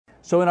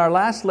So in our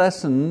last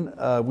lesson,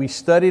 we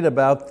studied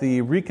about the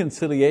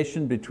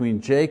reconciliation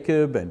between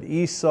Jacob and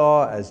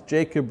Esau as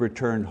Jacob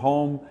returned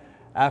home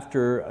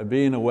after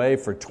being away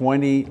for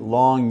 20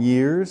 long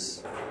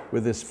years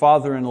with his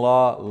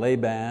father-in-law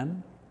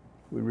Laban.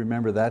 We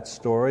remember that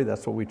story,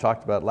 that's what we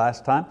talked about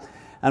last time.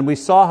 And we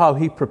saw how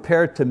he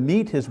prepared to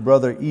meet his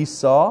brother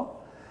Esau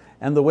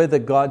and the way that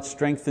God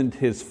strengthened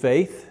his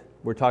faith.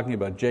 We're talking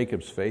about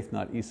Jacob's faith,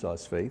 not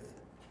Esau's faith.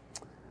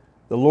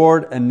 The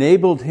Lord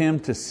enabled him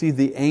to see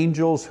the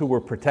angels who were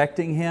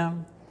protecting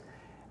him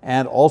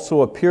and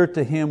also appeared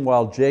to him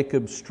while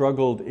Jacob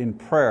struggled in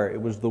prayer.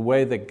 It was the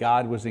way that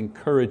God was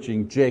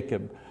encouraging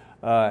Jacob.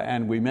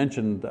 And we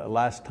mentioned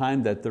last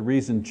time that the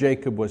reason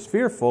Jacob was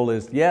fearful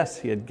is,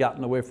 yes, he had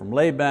gotten away from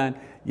Laban.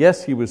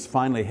 Yes, he was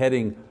finally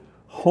heading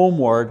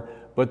homeward,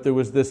 but there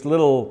was this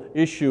little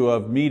issue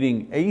of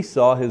meeting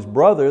Esau, his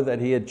brother, that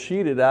he had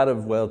cheated out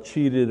of,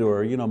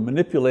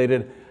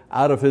 manipulated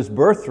out of his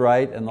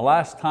birthright. And the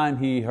last time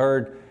he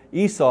heard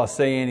Esau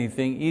say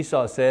anything,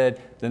 Esau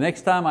said, "The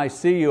next time I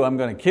see you, I'm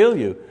going to kill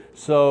you."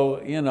 So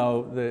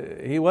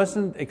he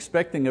wasn't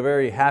expecting a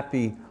very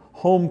happy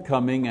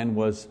homecoming and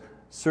was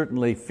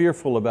certainly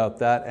fearful about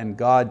that, and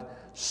God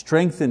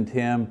strengthened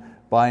him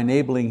by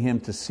enabling him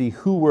to see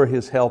who were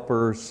his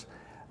helpers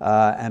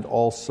and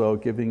also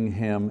giving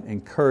him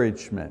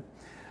encouragement.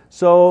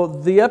 So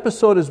the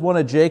episode is one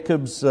of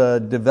Jacob's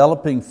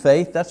developing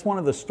faith. That's one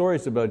of the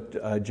stories about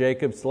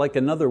Jacob. It's like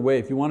another way.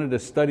 If you wanted to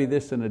study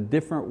this in a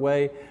different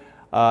way,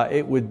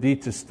 it would be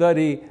to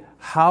study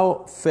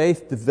how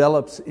faith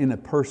develops in a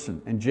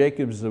person. And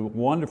Jacob's a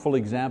wonderful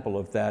example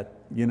of that.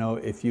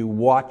 If you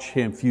watch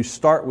him, if you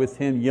start with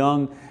him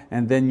young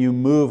and then you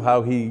move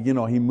how he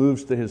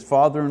moves to his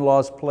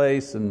father-in-law's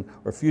place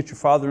or future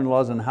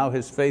father-in-law's, and how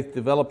his faith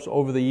develops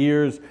over the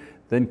years,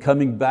 then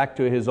coming back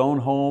to his own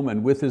home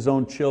and with his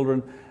own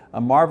children, a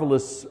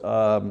marvelous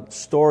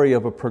story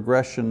of a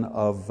progression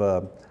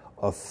of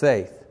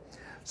faith.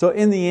 So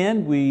in the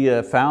end,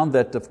 we found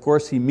that, of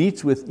course, he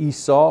meets with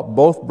Esau.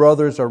 Both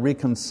brothers are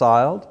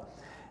reconciled.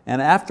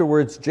 And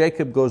afterwards,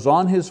 Jacob goes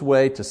on his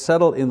way to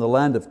settle in the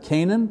land of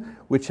Canaan,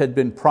 which had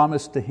been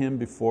promised to him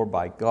before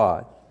by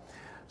God.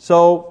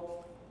 So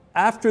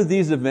after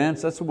these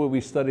events, that's what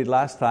we studied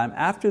last time,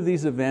 after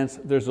these events,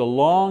 there's a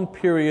long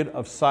period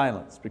of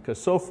silence, because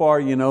so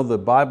far, the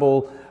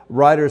Bible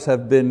writers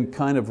have been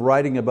kind of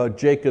writing about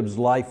Jacob's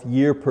life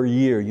year per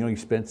year. He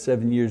spent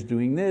 7 years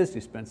doing this, he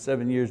spent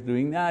 7 years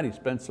doing that, he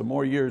spent some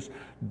more years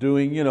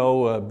doing,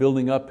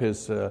 building up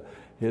his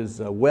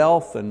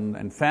wealth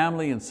and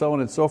family and so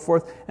on and so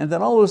forth. And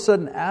then all of a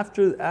sudden,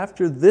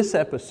 after this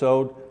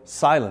episode,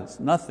 silence,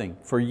 nothing.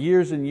 For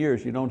years and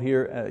years, you don't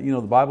hear,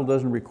 the Bible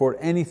doesn't record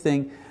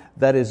anything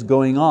that is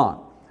going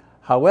on.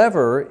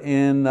 However,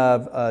 in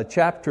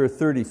chapter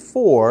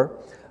 34,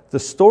 the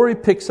story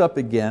picks up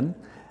again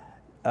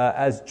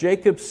as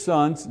Jacob's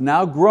sons,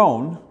 now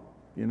grown.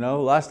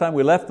 Last time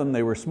we left them,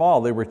 they were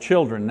small, they were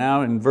children.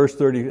 Now in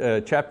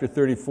chapter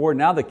 34,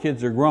 now the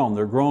kids are grown,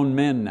 they're grown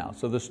men now.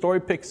 So the story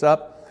picks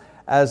up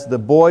as the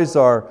boys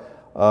are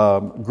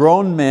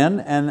grown men,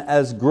 and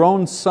as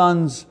grown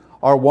sons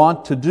are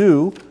wont to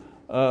do,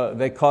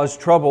 they cause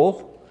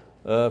trouble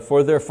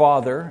for their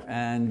father,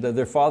 and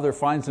their father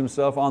finds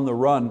himself on the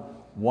run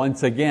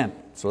once again.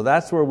 So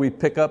that's where we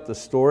pick up the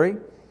story,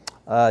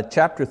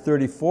 chapter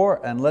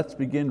 34, and let's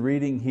begin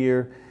reading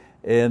here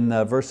in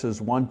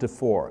verses 1 to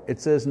 4. It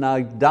says, "Now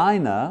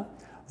Dinah,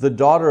 the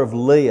daughter of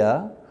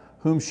Leah,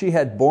 whom she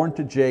had borne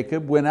to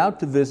Jacob, went out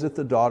to visit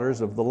the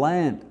daughters of the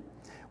land.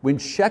 When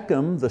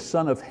Shechem, the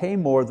son of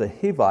Hamor the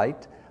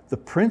Hivite, the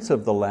prince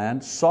of the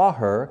land, saw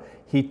her,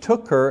 he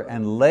took her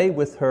and lay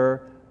with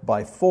her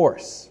by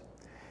force.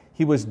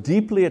 He was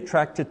deeply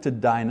attracted to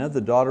Dinah,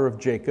 the daughter of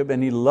Jacob,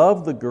 and he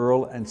loved the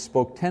girl and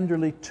spoke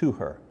tenderly to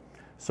her.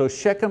 So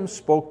Shechem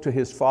spoke to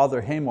his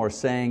father Hamor,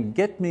 saying,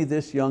 'Get me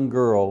this young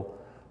girl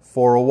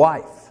for a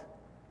wife.'"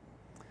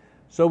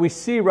 So we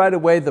see right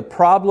away the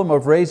problem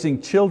of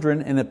raising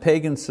children in a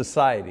pagan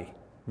society,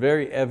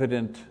 very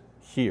evident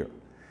here.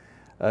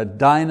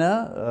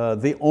 Dinah,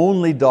 the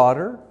only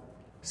daughter,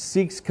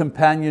 seeks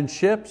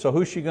companionship. So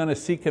who's she going to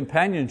seek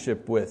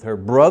companionship with? Her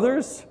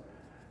brothers?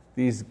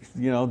 These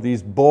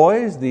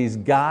boys, these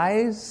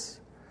guys?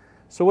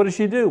 So what does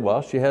she do?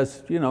 Well,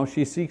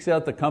 she seeks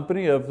out the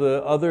company of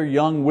the other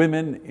young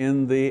women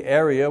in the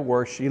area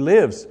where she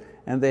lives,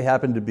 and they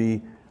happen to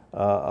be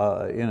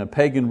in a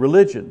pagan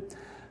religion.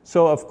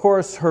 So of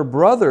course her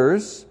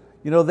brothers,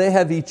 they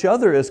have each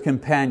other as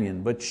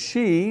companion, but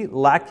she,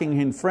 lacking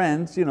in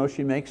friends,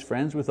 she makes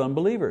friends with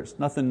unbelievers.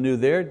 Nothing new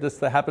there. This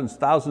happens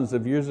thousands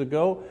of years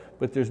ago,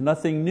 but there's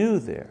nothing new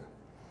there.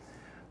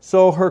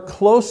 So her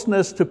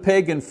closeness to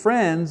pagan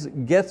friends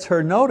gets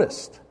her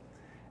noticed,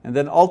 and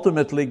then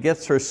ultimately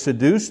gets her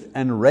seduced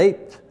and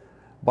raped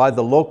by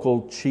the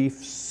local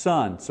chief's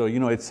son. So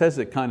it says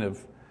it kind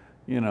of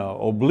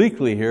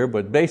obliquely here,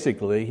 but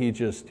basically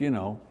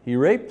he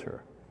raped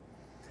her.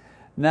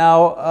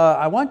 Now,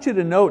 I want you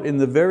to note in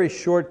the very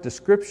short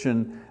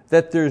description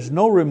that there's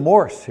no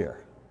remorse here.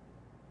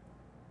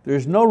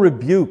 There's no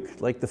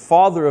rebuke, like the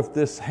father of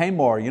this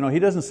Hamor. He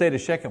doesn't say to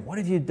Shechem, "What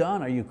have you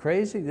done? Are you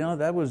crazy?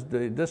 That was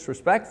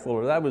disrespectful,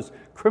 or that was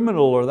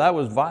criminal, or that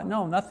was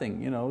no,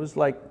 nothing." It was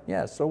like,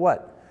 yeah, so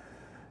what?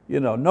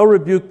 No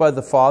rebuke by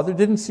the father.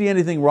 Didn't see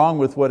anything wrong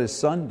with what his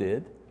son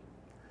did.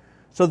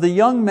 So the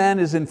young man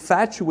is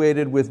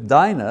infatuated with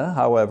Dinah,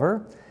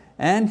 however,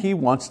 and he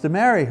wants to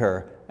marry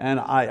her. And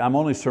I'm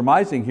only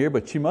surmising here,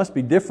 but she must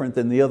be different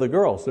than the other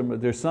girls.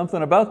 There's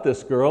something about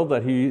this girl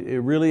that is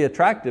really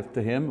attractive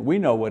to him. We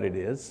know what it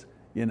is.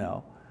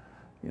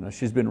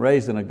 She's been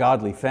raised in a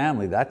godly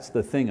family. That's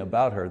the thing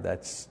about her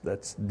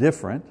that's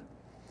different.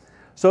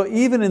 So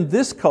even in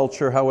this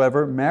culture,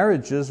 however,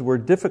 marriages were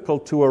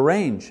difficult to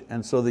arrange.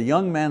 And so the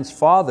young man's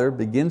father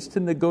begins to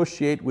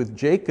negotiate with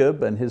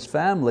Jacob and his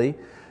family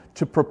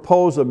to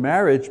propose a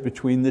marriage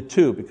between the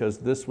two, because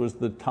this was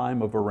the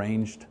time of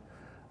arranged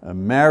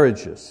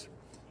marriages.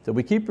 So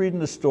we keep reading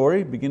the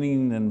story,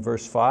 beginning in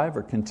verse 5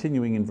 or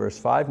continuing in verse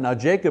 5. Now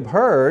Jacob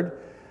heard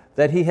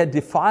that he had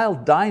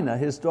defiled Dinah,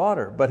 his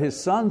daughter, but his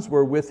sons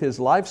were with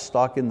his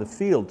livestock in the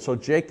field. So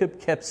Jacob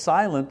kept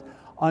silent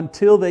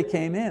until they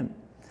came in.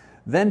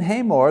 Then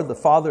Hamor, the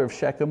father of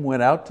Shechem,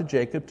 went out to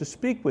Jacob to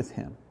speak with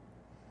him.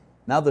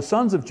 Now the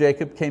sons of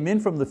Jacob came in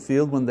from the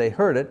field when they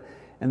heard it,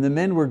 and the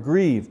men were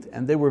grieved,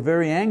 and they were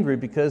very angry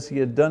because he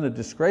had done a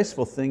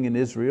disgraceful thing in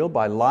Israel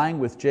by lying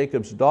with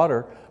Jacob's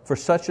daughter, for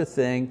such a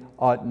thing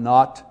ought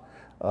not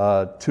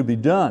to be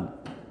done.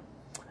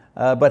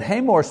 But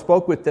Hamor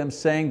spoke with them,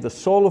 saying, "The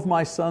soul of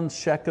my son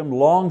Shechem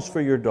longs for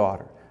your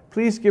daughter.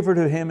 Please give her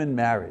to him in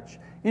marriage.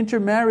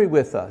 Intermarry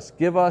with us.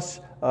 Give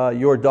us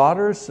your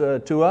daughters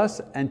to us,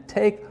 and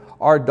take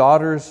our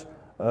daughters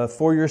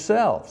for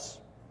yourselves.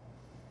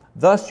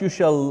 Thus you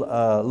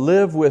shall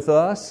live with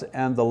us,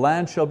 and the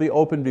land shall be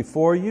open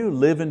before you.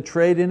 Live and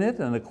trade in it,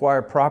 and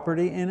acquire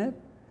property in it."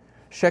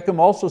 Shechem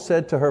also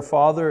said to her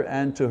father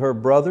and to her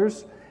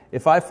brothers,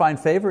 "If I find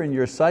favor in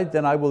your sight,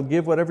 then I will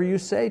give whatever you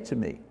say to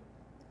me.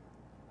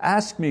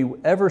 Ask me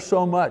ever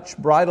so much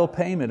bridal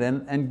payment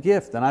and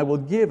gift, and I will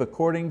give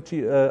according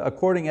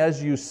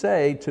as you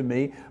say to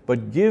me,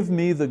 but give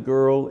me the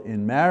girl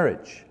in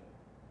marriage."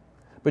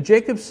 But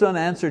Jacob's son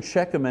answered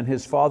Shechem and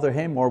his father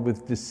Hamor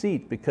with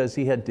deceit, because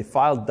he had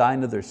defiled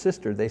Dinah their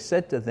sister. They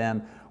said to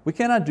them, "We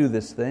cannot do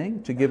this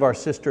thing, to give our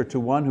sister to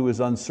one who is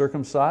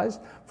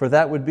uncircumcised, for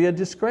that would be a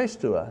disgrace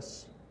to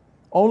us.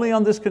 Only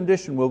on this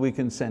condition will we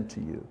consent to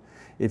you.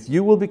 If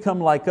you will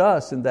become like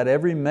us, in that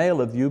every male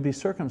of you be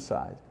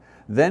circumcised,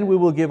 then we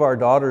will give our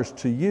daughters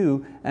to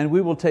you, and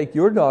we will take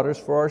your daughters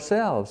for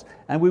ourselves,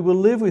 and we will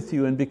live with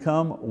you and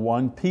become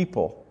one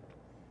people.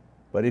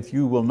 But if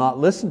you will not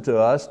listen to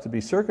us to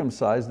be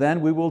circumcised, then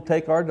we will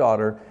take our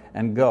daughter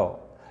and go."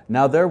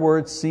 Now their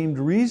words seemed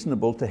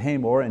reasonable to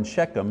Hamor and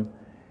Shechem,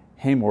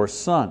 Hamor's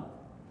son.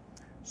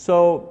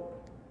 So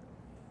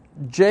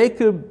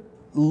Jacob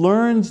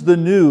learns the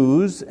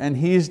news and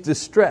he's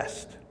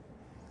distressed.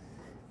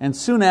 And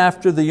soon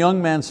after, the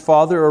young man's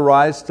father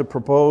arrives to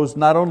propose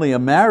not only a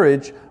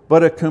marriage,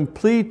 but a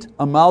complete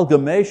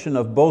amalgamation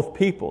of both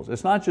peoples.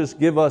 It's not just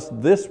give us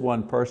this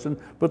one person,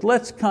 but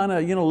let's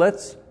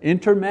let's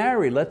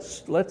intermarry.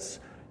 Let's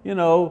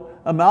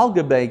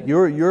amalgamate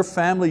your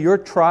family, your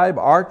tribe,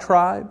 our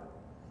tribe.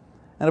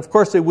 And of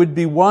course, it would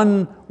be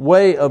one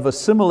way of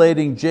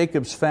assimilating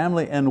Jacob's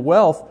family and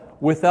wealth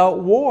without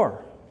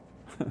war.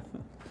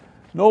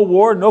 No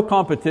war, no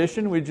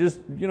competition. We just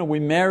we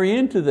marry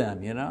into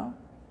them.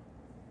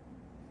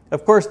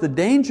 Of course, the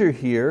danger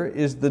here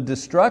is the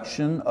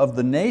destruction of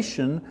the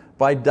nation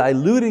by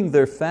diluting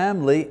their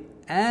family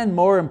and,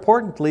 more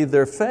importantly,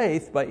 their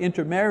faith by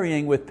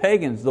intermarrying with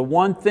pagans, the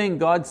one thing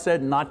God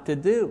said not to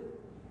do.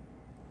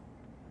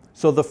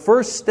 So the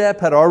first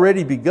step had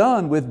already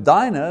begun with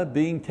Dinah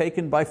being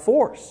taken by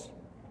force.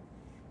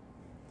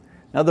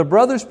 Now the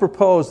brothers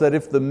proposed that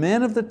if the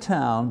men of the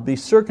town be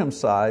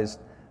circumcised,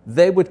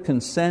 they would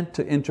consent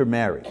to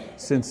intermarry,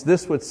 since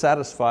this would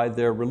satisfy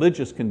their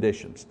religious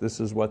conditions. This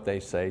is what they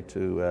say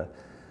to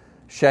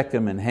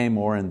Shechem and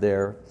Hamor and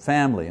their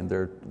family and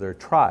their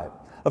tribe.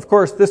 Of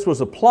course, this was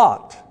a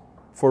plot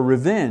for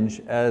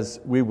revenge, as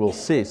we will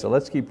see. So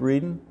let's keep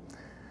reading.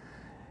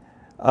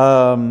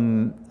 I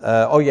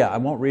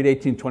won't read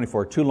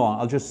 18:24, too long.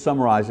 I'll just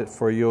summarize it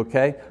for you,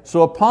 okay?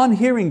 So upon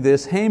hearing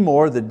this,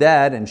 Hamor the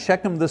dad and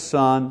Shechem the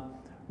son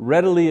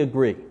readily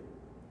agree.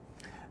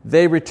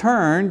 They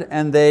returned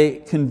and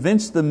they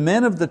convinced the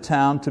men of the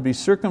town to be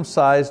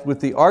circumcised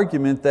with the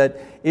argument that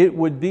it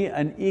would be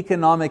an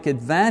economic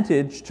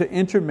advantage to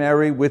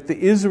intermarry with the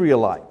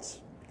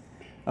Israelites.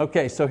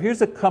 Okay, so here's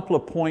a couple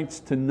of points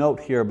to note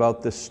here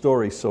about this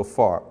story so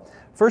far.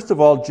 First of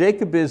all,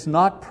 Jacob is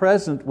not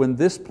present when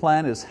this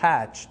plan is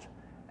hatched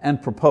and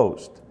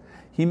proposed.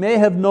 He may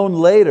have known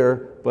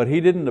later, but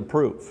he didn't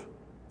approve.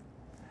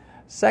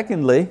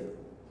 Secondly,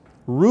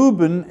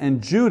 Reuben and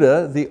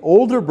Judah, the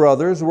older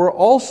brothers, were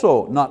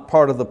also not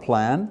part of the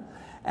plan,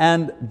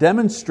 and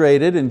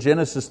demonstrated in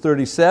Genesis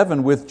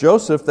 37 with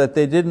Joseph that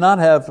they did not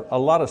have a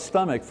lot of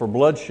stomach for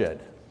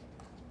bloodshed.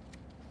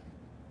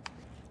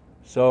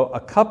 So a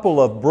couple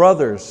of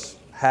brothers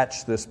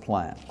hatched this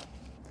plan.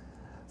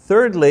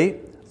 Thirdly,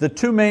 the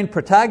two main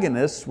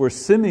protagonists were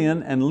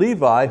Simeon and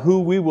Levi, who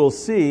we will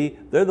see,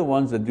 they're the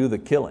ones that do the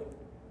killing.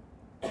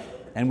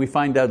 And we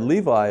find out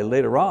Levi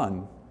later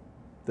on,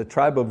 the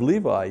tribe of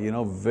Levi,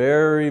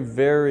 very,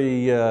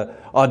 very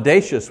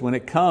audacious when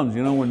it comes.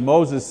 When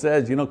Moses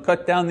says,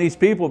 cut down these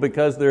people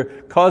because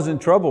they're causing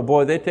trouble,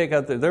 boy,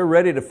 they're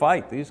ready to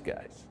fight, these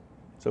guys.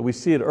 So we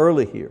see it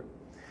early here.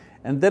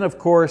 And then of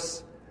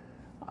course,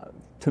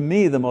 to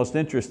me the most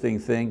interesting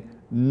thing,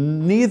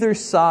 neither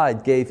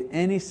side gave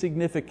any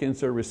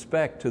significance or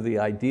respect to the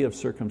idea of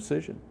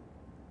circumcision.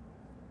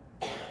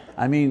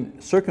 I mean,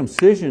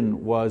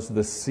 circumcision was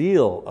the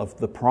seal of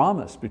the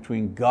promise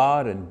between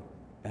God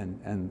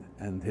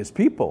and His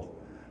people.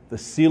 The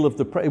seal of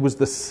it was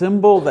the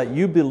symbol that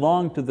you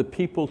belong to the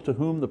people to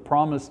whom the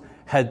promise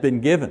had been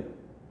given.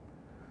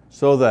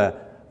 So the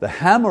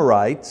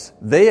Hamorites,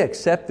 they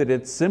accepted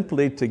it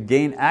simply to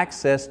gain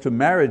access to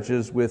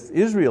marriages with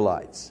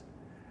Israelites.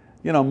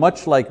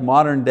 Much like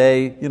modern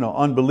day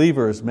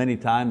unbelievers, many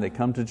times they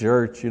come to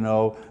church,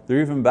 they're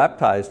even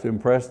baptized to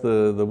impress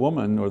the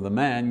woman or the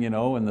man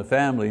in the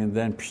family, and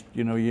then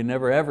you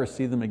never ever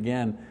see them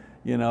again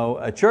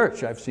at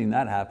church. I've seen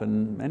that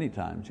happen many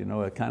times,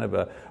 a kind of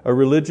a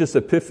religious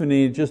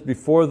epiphany just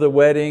before the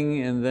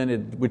wedding, and then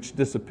which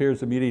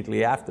disappears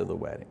immediately after the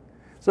wedding.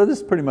 So this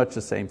is pretty much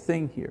the same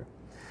thing here.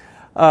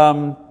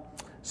 The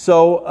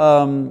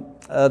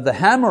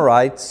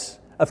Hamorites,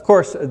 of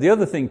course, the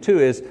other thing too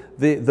is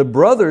the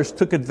brothers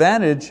took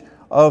advantage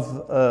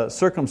of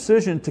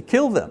circumcision to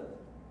kill them.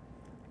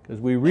 Because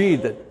we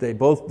read that they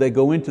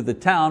go into the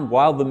town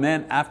while the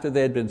men, after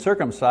they had been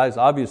circumcised,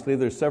 obviously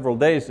there's several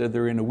days that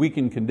they're in a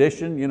weakened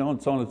condition,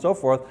 and so on and so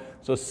forth.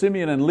 So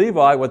Simeon and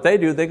Levi, what they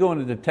do, they go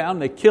into the town,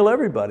 they kill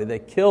everybody. They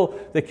kill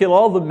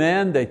all the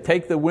men, they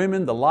take the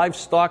women, the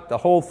livestock, the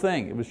whole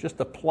thing. It was just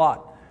a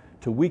plot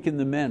to weaken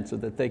the men so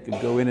that they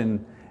could go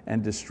in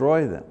and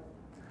destroy them.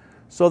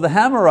 So the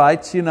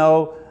Hamorites,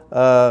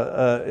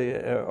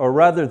 or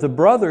rather the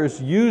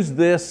brothers, used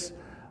this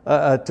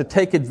to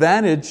take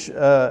advantage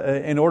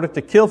in order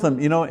to kill them.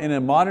 In a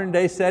modern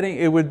day setting,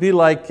 it would be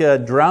like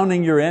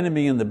drowning your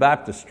enemy in the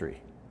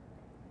baptistry.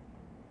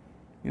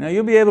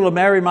 You'll be able to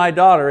marry my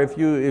daughter if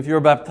you're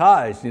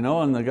baptized.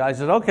 And the guy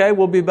says, okay,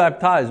 we'll be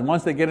baptized. And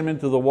once they get him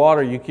into the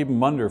water, you keep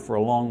him under for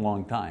a long,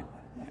 long time.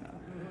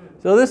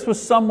 So this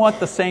was somewhat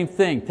the same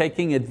thing,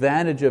 taking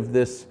advantage of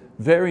this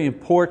very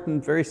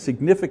important, very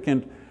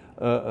significant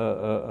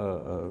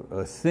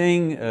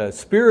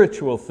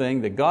spiritual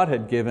thing that God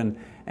had given,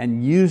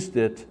 and used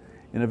it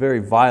in a very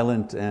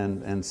violent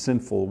and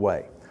sinful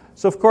way.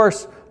 So of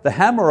course, the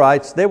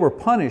Hamorites, they were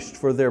punished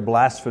for their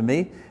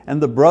blasphemy,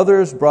 and the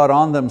brothers brought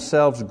on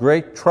themselves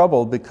great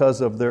trouble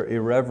because of their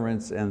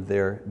irreverence and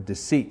their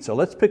deceit. So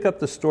let's pick up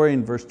the story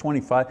in verse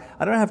 25.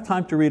 I don't have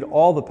time to read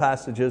all the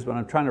passages, but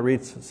I'm trying to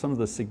read some of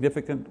the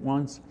significant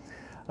ones.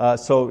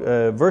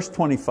 Verse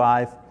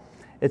 25,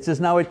 it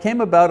says, "Now it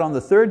came about on the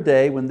third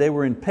day, when they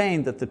were in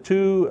pain, that the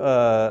two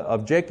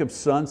of Jacob's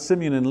sons,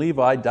 Simeon and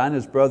Levi,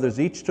 Dinah's brothers,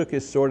 each took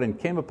his sword and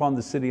came upon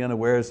the city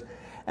unawares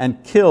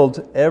and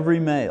killed every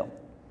male.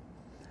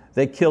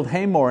 They killed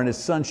Hamor and his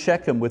son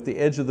Shechem with the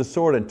edge of the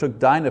sword, and took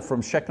Dinah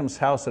from Shechem's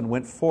house and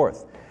went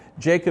forth.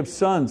 Jacob's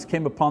sons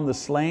came upon the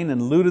slain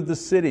and looted the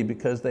city,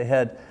 because they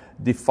had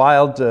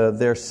defiled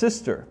their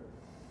sister.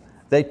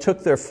 They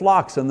took their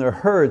flocks and their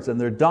herds and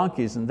their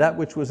donkeys, and that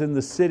which was in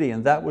the city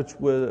and that which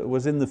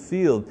was in the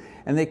field,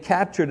 and they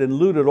captured and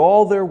looted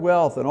all their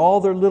wealth and all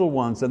their little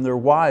ones and their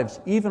wives,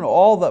 even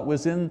all that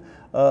was in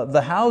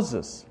the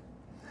houses.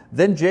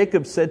 Then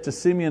Jacob said to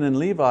Simeon and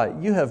Levi,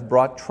 you have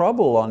brought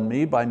trouble on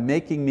me by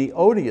making me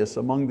odious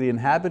among the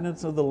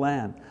inhabitants of the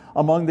land,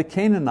 among the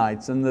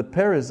Canaanites and the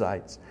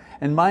Perizzites.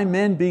 And my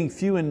men being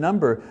few in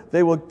number,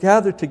 they will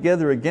gather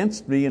together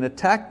against me and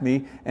attack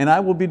me, and I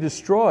will be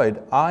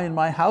destroyed, I and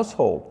my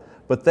household.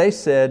 But they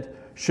said,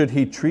 should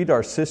he treat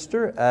our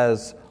sister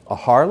as a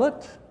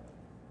harlot?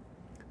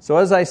 So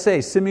as I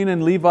say, Simeon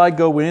and Levi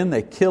go in,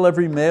 they kill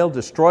every male,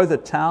 destroy the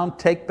town,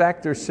 take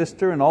back their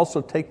sister, and also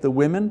take the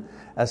women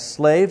as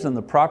slaves, and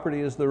the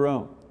property is their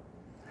own.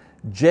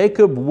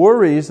 Jacob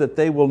worries that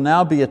they will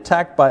now be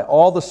attacked by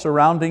all the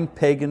surrounding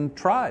pagan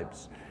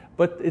tribes.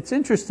 But it's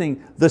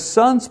interesting, the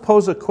sons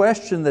pose a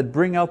question that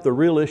bring out the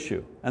real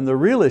issue. And the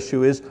real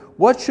issue is,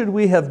 what should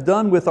we have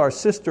done with our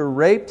sister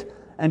raped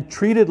and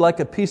treated like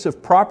a piece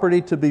of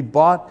property to be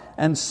bought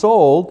and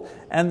sold,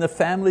 and the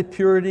family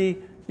purity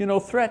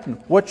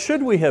threatened? What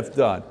should we have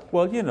done?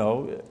 Well,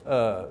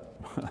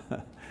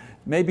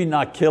 maybe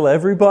not kill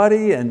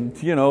everybody and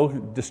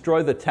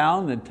destroy the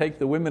town and take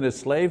the women as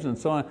slaves and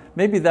so on.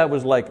 Maybe that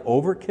was like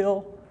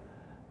overkill.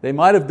 They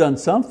might have done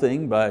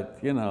something, but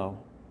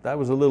that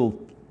was a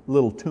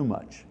little too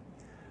much.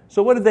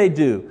 So what did they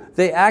do?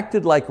 They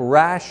acted like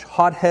rash,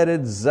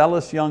 hot-headed,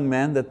 zealous young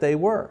men that they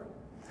were.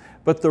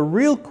 But the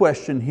real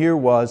question here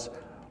was,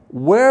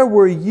 where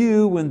were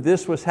you when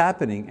this was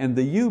happening? And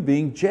the you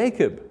being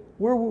Jacob.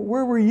 Where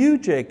were you,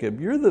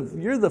 Jacob? You're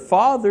the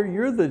father,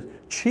 you're the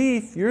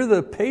chief, you're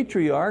the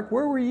patriarch.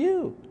 Where were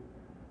you?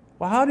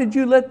 Well, how did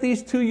you let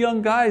these two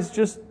young guys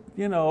just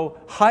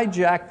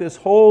hijack this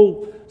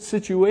whole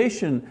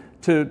situation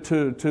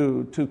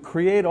to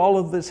create all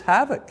of this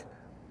havoc.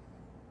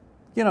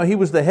 He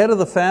was the head of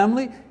the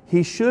family.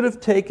 He should have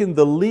taken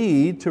the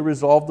lead to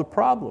resolve the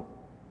problem.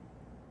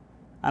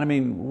 And I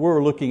mean,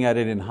 we're looking at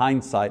it in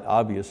hindsight,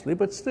 obviously,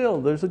 but still,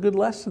 there's a good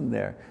lesson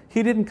there.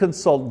 He didn't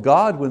consult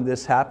God when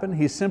this happened.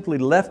 He simply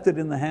left it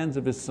in the hands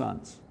of his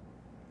sons.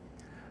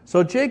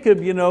 So Jacob,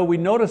 we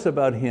notice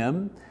about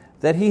him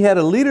that he had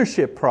a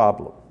leadership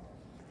problem.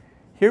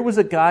 Here was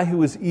a guy who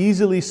was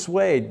easily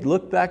swayed.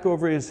 Look back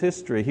over his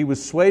history. He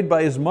was swayed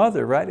by his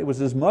mother, right? It was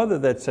his mother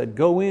that said,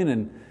 go in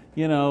and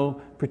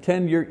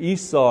pretend you're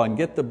Esau and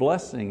get the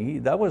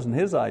blessing. That wasn't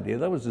his idea,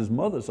 that was his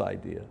mother's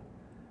idea.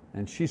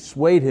 And she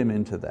swayed him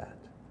into that.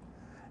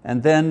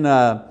 And then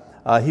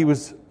he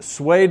was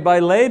swayed by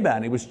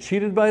Laban. He was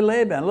cheated by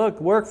Laban.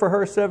 Look, work for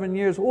her 7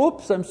 years.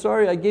 Oops, I'm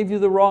sorry, I gave you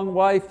the wrong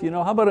wife.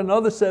 How about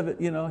another 7?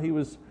 He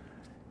was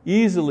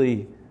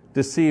easily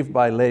deceived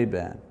by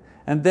Laban.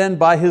 And then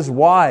by his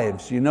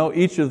wives,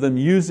 each of them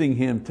using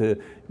him to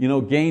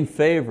gain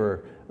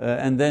favor.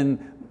 And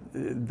then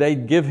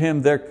they'd give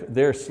him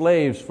their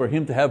slaves for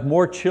him to have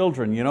more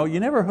children. You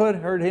never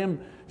heard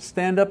him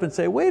stand up and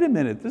say, wait a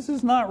minute, this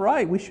is not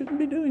right, we shouldn't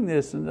be doing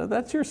this, and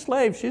that's your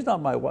slave, she's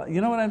not my wife.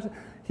 You know what I'm saying?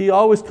 He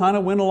always kind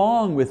of went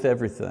along with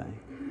everything.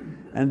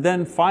 And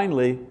then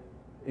finally,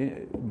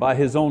 by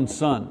his own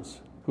sons,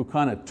 who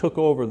kind of took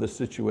over the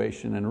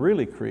situation and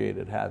really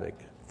created havoc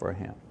for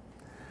him.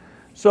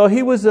 So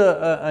he was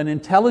an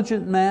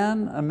intelligent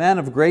man, a man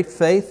of great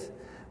faith,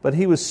 but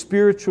he was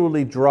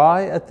spiritually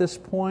dry at this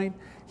point.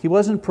 He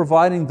wasn't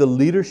providing the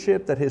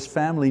leadership that his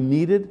family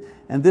needed,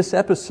 and this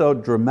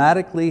episode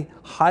dramatically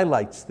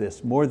highlights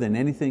this more than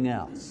anything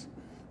else.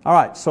 All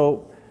right,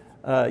 so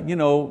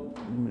in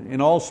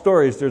all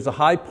stories there's a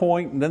high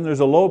point and then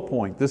there's a low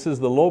point. This is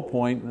the low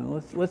point,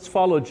 and let's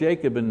follow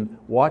Jacob and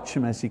watch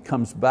him as he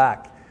comes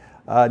back.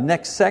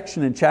 Next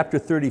section in chapter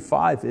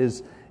 35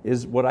 is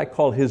what I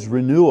call his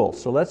renewal.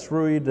 So let's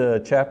read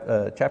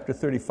chapter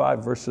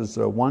 35 verses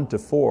 1 to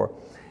 4.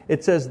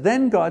 It says,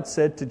 then God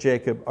said to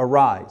Jacob,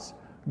 arise,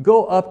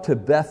 go up to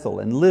Bethel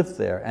and live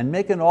there, and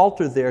make an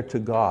altar there to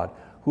God,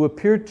 who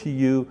appeared to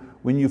you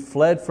when you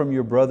fled from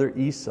your brother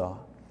Esau.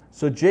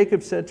 So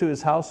Jacob said to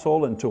his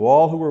household and to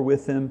all who were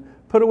with him,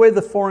 put away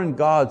the foreign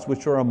gods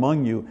which are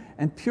among you,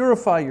 and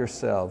purify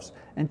yourselves,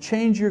 and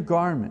change your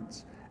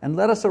garments, and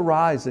let us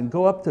arise and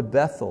go up to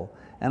Bethel,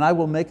 and I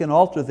will make an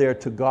altar there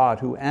to God,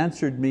 who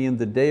answered me in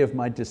the day of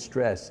my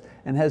distress,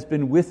 and has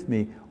been with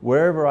me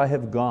wherever I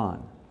have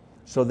gone.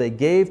 So they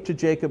gave to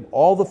Jacob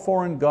all the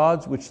foreign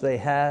gods which they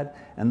had,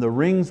 and the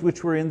rings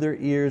which were in their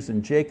ears,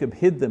 and Jacob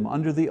hid them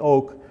under the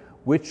oak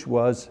which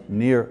was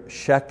near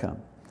Shechem.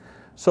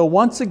 So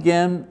once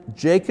again,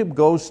 Jacob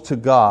goes to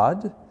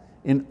God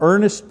in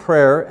earnest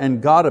prayer,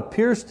 and God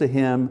appears to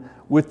him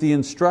with the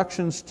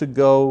instructions to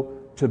go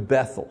to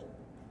Bethel.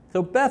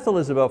 So Bethel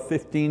is about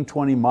 15,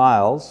 20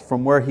 miles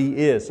from where he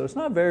is. So it's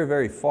not very,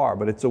 very far,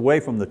 but it's away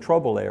from the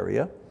trouble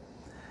area.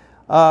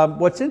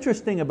 What's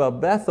interesting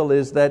about Bethel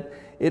is that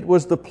it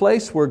was the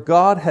place where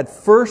God had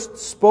first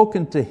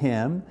spoken to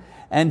him,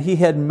 and he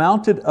had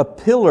mounted a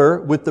pillar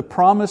with the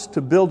promise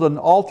to build an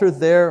altar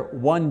there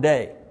one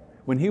day.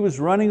 When he was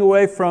running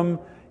away from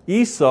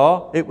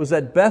Esau, it was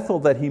at Bethel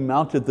that he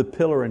mounted the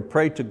pillar and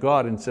prayed to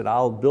God and said,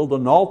 I'll build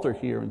an altar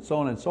here, and so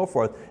on and so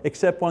forth.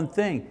 Except one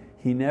thing,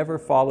 he never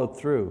followed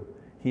through.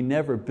 He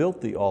never built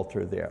the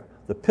altar there.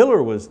 The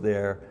pillar was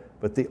there,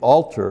 but the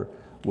altar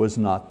was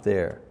not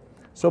there.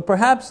 So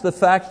perhaps the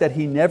fact that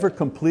he never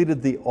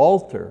completed the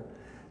altar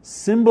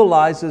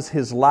symbolizes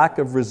his lack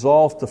of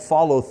resolve to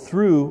follow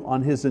through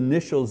on his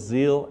initial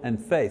zeal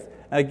and faith.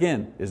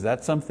 Again, is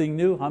that something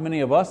new? How many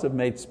of us have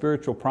made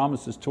spiritual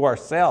promises to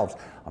ourselves?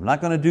 I'm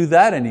not going to do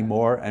that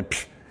anymore, and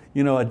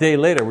a day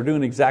later we're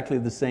doing exactly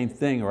the same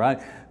thing,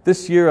 right?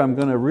 This year I'm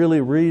going to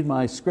really read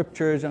my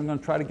scriptures, I'm going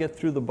to try to get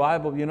through the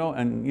Bible,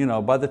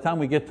 and by the time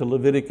we get to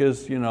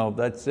Leviticus,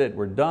 that's it,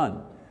 we're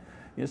done.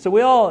 So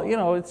we all,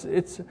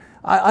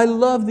 I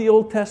love the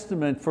Old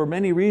Testament for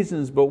many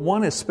reasons, but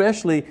one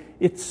especially,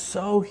 it's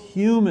so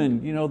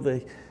human.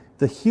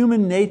 The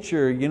human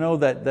nature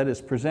that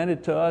is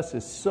presented to us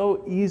is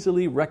so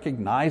easily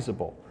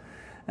recognizable.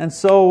 And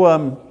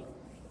so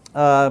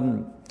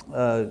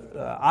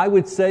I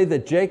would say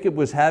that Jacob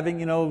was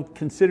having,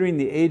 considering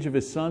the age of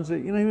his sons,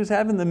 he was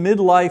having the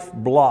midlife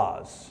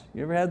blahs.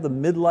 You ever had the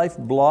midlife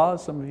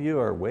blahs? Some of you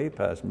are way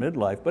past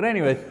midlife, but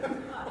anyway,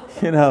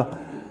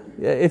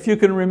 if you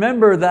can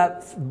remember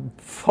that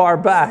far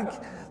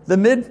back, the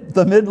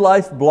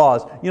midlife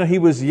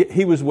blahs.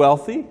 He was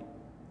wealthy.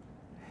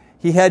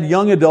 He had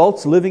young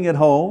adults living at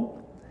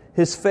home.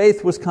 His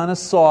faith was kind of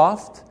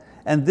soft,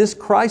 and this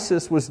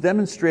crisis was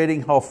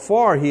demonstrating how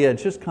far he had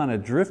just kind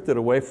of drifted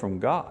away from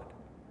God.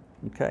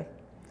 Okay?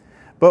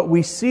 But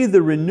we see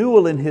the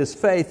renewal in his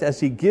faith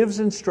as he gives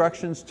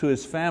instructions to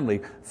his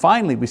family.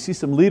 Finally, we see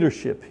some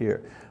leadership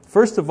here.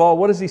 First of all,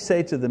 what does he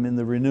say to them in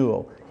the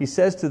renewal? He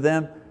says to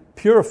them,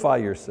 purify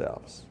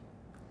yourselves.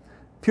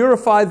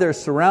 Purify their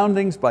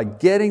surroundings by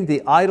getting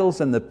the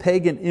idols and the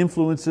pagan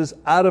influences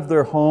out of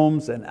their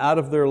homes and out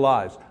of their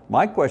lives.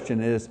 My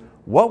question is,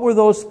 what were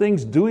those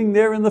things doing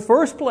there in the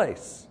first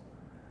place?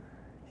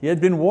 He had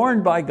been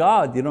warned by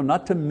God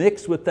not to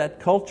mix with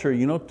that culture,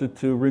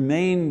 to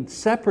remain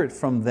separate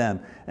from them.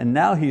 And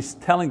now He's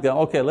telling them,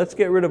 okay, let's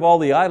get rid of all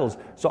the idols.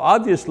 So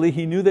obviously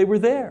He knew they were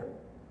there,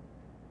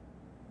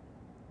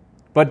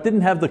 but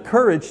didn't have the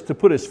courage to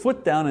put His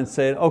foot down and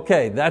say,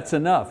 okay, that's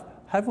enough.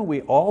 Haven't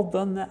we all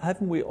done that?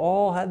 Haven't we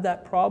all had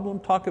that problem?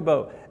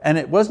 And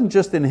it wasn't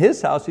just in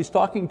His house, He's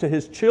talking to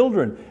His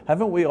children.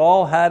 Haven't we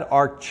all had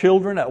our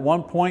children at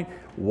one point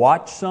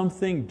watch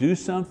something, do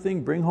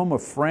something, bring home a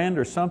friend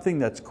or something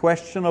that's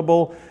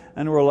questionable,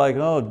 and we're like,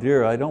 oh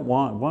dear, I don't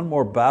want one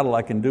more battle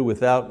I can do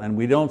without, and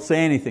we don't say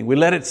anything. We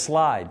let it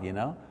slide.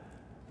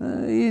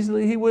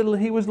 Easily he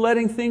was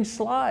letting things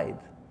slide.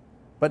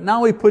 But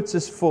now He puts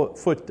His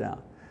foot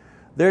down.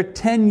 Their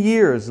 10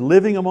 years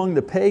living among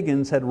the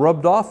pagans had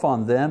rubbed off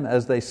on them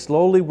as they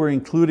slowly were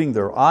including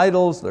their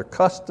idols, their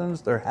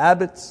customs, their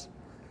habits.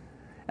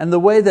 And the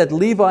way that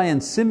Levi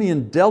and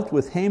Simeon dealt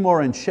with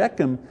Hamor and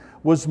Shechem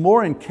was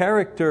more in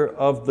character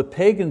of the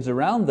pagans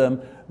around them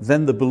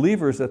than the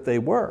believers that they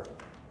were.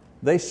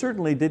 They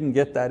certainly didn't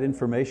get that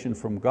information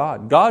from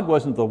God. God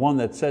wasn't the one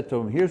that said to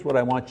them, here's what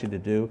I want you to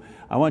do.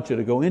 I want you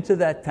to go into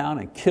that town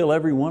and kill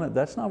everyone.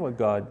 That's not what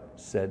God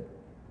said.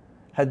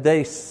 Had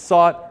they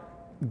sought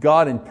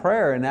God in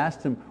prayer and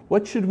asked Him,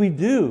 what should we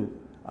do?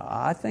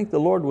 I think the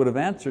Lord would have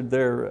answered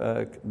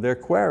their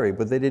query,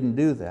 but they didn't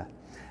do that.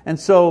 And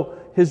so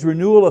His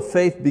renewal of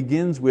faith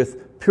begins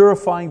with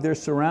purifying their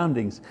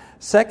surroundings.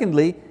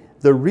 Secondly,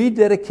 the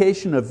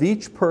rededication of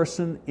each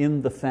person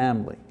in the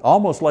family.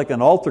 Almost like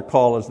an altar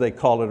call, as they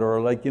call it,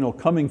 or like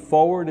coming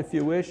forward, if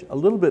you wish, a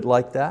little bit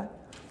like that.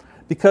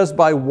 Because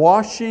by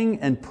washing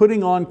and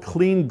putting on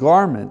clean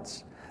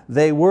garments,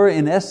 they were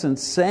in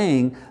essence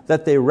saying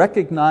that they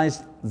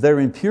recognized their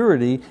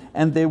impurity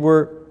and they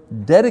were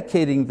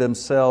dedicating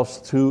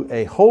themselves to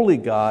a holy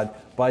God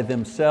by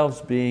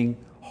themselves being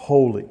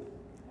holy.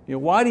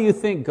 Why do you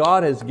think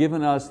God has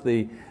given us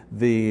it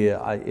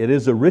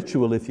is a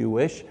ritual, if you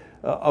wish,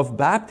 of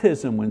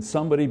baptism when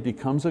somebody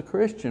becomes a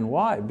Christian?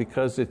 Why?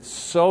 Because it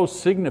so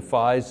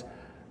signifies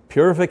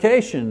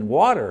purification,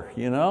 water.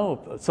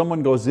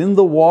 Someone goes in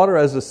the water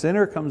as a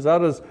sinner, comes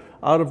out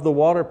of the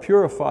water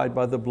purified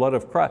by the blood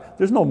of Christ.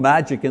 There's no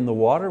magic in the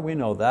water, we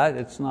know that.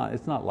 It's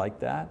not like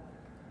that.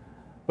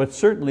 But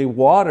certainly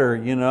water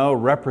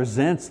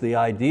represents the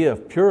idea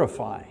of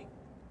purifying.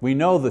 We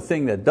know the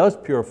thing that does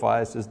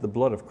purify us is the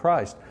blood of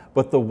Christ.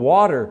 But the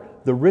water,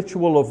 the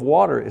ritual of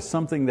water, is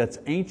something that's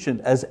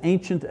ancient as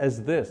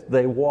this.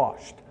 They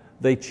washed,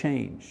 they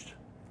changed.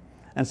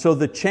 And so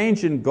the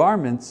change in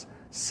garments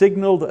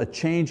signaled a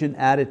change in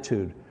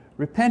attitude,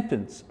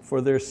 repentance for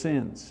their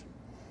sins.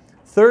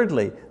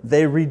 Thirdly,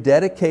 they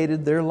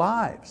rededicated their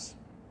lives.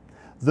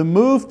 The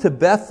move to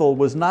Bethel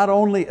was not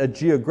only a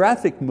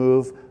geographic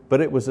move,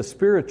 but it was a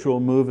spiritual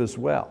move as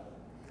well.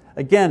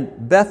 Again,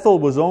 Bethel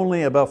was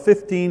only about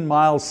 15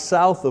 miles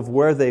south of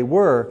where they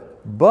were,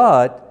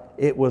 but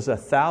it was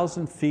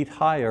 1,000 feet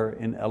higher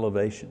in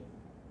elevation.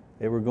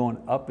 They were going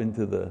up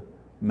into the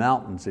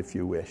mountains, if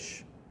you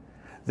wish.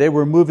 They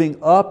were moving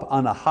up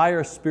on a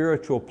higher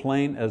spiritual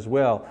plane as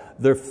well.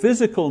 Their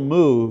physical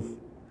move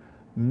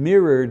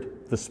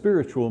mirrored the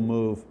spiritual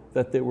move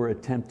that they were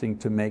attempting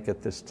to make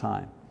at this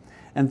time.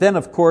 And then,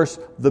 of course,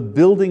 the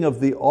building of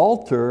the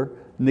altar,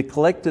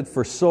 neglected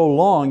for so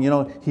long,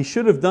 He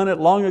should have done it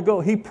long ago.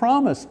 He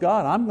promised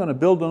God, I'm going to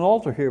build an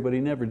altar here, but He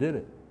never did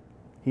it.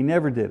 He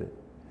never did it.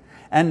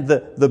 And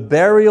the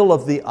burial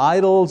of the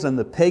idols and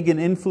the pagan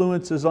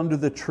influences under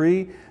the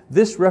tree,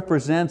 this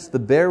represents the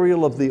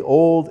burial of the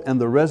old and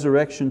the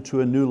resurrection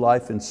to a new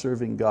life in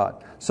serving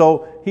God.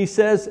 So He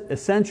says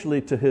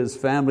essentially to His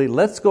family,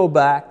 let's go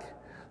back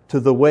to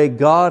the way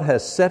God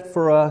has set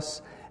for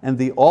us, and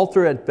the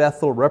altar at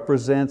Bethel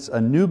represents a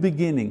new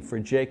beginning for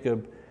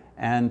Jacob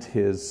and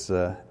his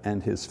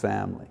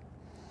family.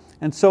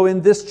 And so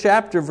in this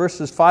chapter,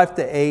 verses 5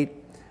 to 8,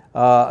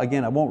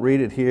 again, I won't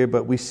read it here,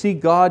 but we see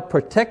God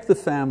protect the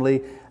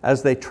family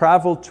as they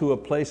travel to a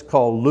place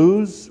called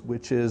Luz,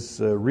 which is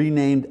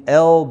renamed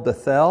El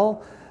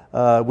Bethel,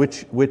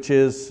 which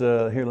is,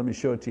 here, let me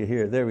show it to you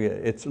here. There we go.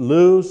 It's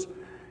Luz.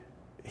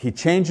 He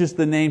changes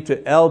the name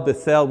to El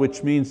Bethel,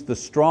 which means the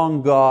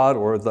strong God,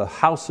 or the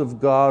house of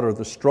God, or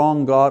the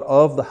strong God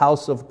of the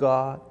house of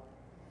God.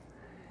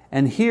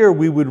 And here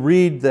we would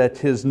read that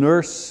his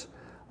nurse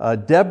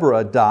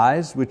Deborah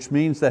dies, which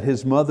means that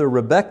his mother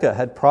Rebecca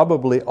had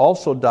probably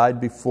also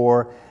died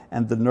before,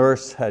 and the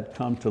nurse had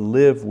come to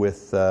live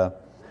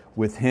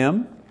with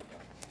him.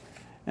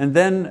 And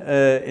then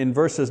in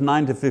verses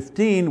 9 to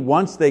 15,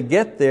 once they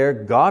get there,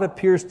 God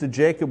appears to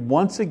Jacob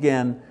once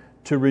again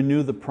to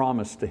renew the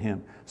promise to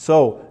him.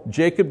 So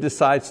Jacob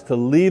decides to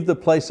leave the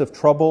place of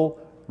trouble,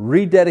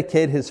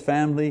 rededicate his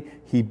family.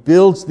 He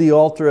builds the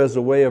altar as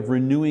a way of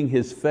renewing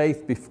his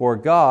faith before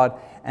God,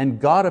 and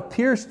God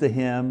appears to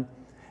him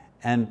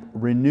and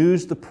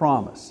renews the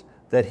promise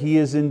that he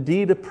is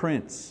indeed a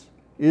prince.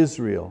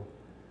 Israel.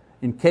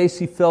 In case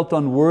he felt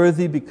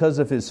unworthy because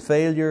of his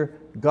failure,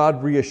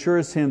 God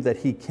reassures him that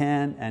he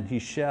can and he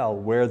shall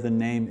wear the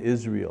name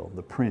Israel,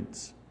 the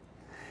Prince.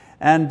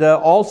 And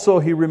also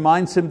He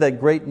reminds him that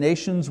great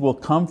nations will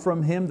come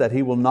from him, that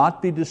he will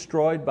not be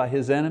destroyed by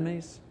his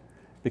enemies.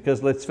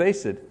 Because let's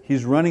face it,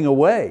 he's running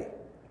away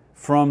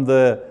from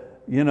the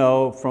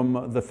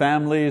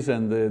families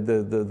and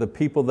the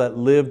people that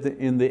lived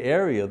in the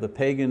area, the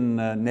pagan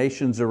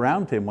nations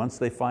around him. Once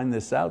they find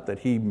this out, that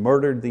he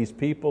murdered these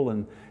people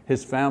and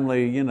his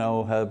family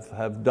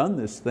have done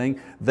this thing,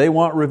 they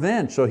want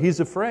revenge. So he's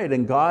afraid,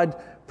 and God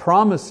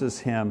promises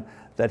him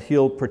that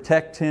He'll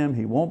protect him,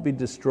 he won't be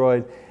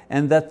destroyed,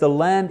 and that the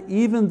land,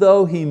 even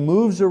though he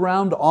moves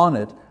around on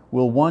it,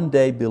 will one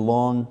day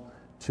belong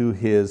to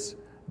his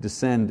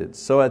descendants.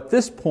 So at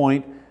this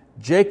point,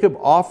 Jacob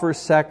offers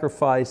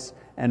sacrifice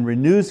and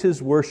renews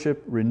his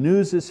worship,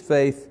 renews his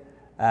faith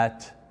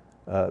at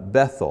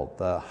Bethel,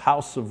 the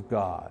house of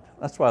God.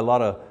 That's why a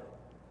lot of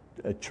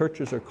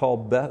churches are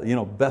called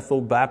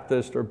Bethel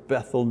Baptist or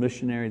Bethel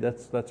Missionary.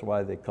 That's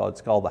why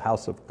it's called the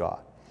house of God.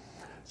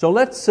 So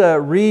let's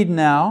read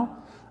now.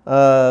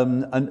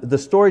 The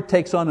story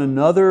takes on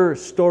another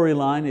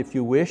storyline, if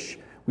you wish.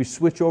 We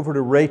switch over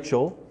to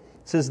Rachel.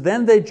 It says,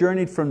 then they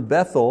journeyed from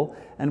Bethel,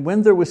 and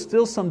when there was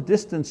still some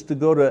distance to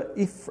go to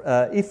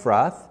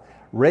Ephrath,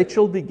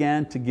 Rachel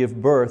began to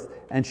give birth,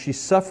 and she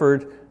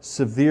suffered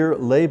severe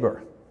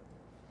labor.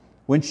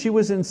 When she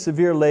was in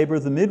severe labor,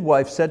 the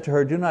midwife said to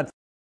her, do not fear,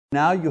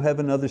 now you have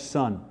another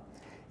son.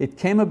 It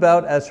came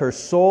about as her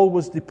soul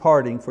was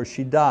departing, for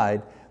she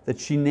died, that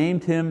she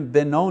named him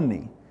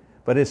Benoni,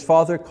 but his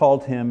father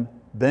called him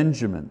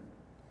Benjamin.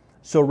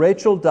 So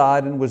Rachel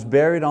died and was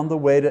buried on the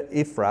way to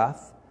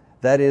Ephrath,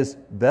 that is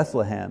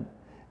Bethlehem.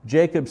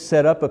 Jacob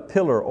set up a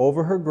pillar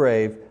over her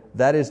grave,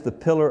 that is the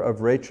pillar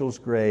of Rachel's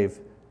grave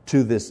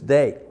to this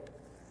day.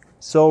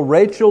 So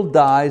Rachel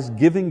dies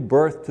giving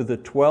birth to the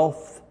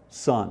 12th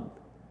son.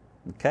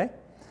 Okay?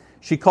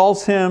 She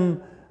calls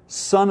him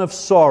son of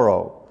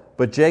sorrow,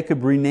 but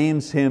Jacob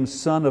renames him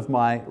son of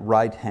my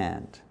right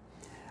hand.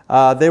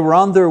 They were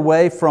on their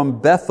way from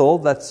Bethel,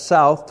 that's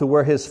south, to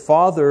where his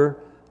father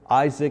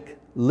Isaac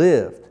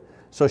lived.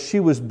 So she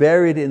was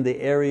buried in the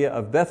area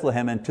of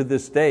Bethlehem, and to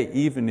this day,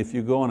 even if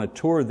you go on a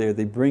tour there,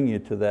 they bring you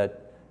to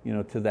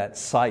that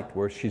site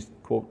where she's,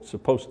 quote,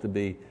 supposed to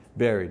be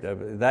buried.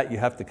 That you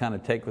have to kind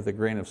of take with a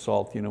grain of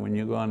salt. When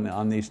you go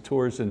on these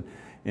tours in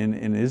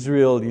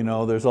Israel,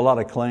 there's a lot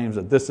of claims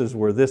that this is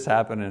where this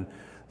happened, and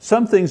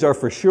some things are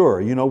for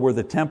sure. Where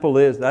the temple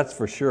is, that's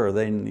for sure.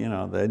 They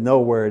know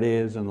where it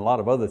is, and a lot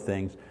of other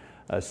things.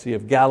 Sea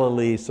of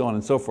Galilee, so on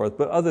and so forth.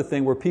 But other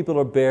thing where people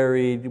are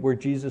buried, where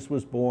Jesus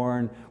was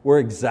born, where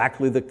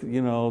exactly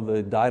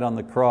they died on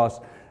the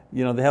cross.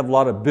 They have a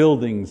lot of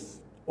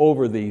buildings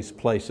over these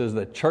places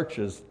that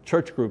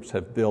church groups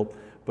have built.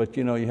 But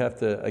you have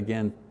to,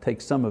 again, take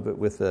some of it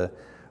with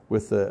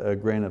a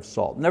grain of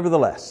salt.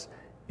 Nevertheless,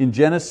 in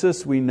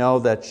Genesis we know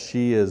that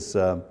she is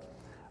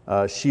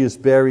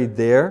buried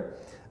there.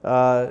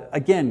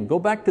 Again, go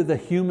back to the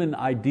human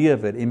idea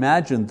of it.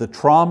 Imagine the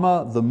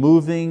trauma, the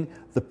moving,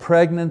 the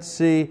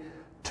pregnancy,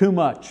 too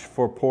much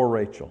for poor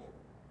Rachel.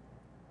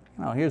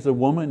 Here's a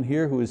woman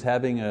here who is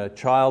having a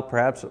child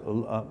perhaps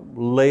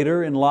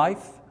later in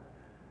life.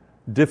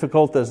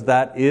 Difficult as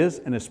that is,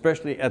 and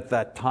especially at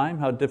that time,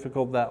 how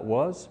difficult that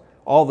was.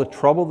 All the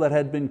trouble that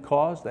had been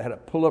caused. They had to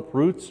pull up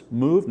roots,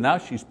 move. Now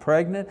she's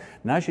pregnant.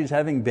 Now she's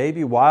having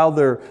baby while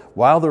they're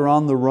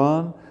on the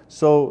run.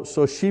 So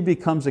she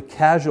becomes a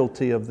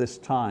casualty of this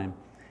time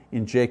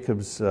in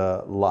Jacob's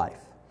life.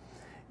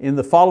 In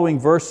the following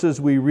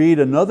verses we read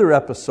another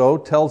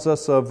episode, tells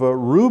us of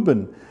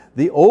Reuben,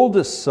 the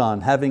oldest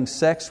son, having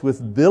sex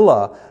with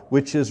Bilhah,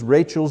 which is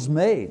Rachel's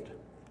maid,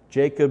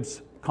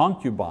 Jacob's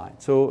concubine.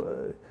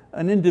 So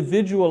an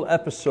individual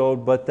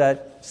episode, but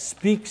that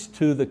speaks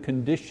to the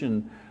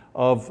condition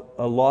of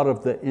a lot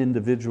of the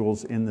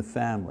individuals in the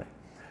family.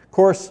 Of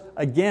course,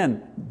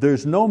 again,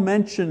 there's no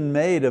mention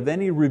made of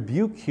any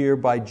rebuke here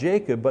by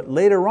Jacob, but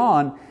later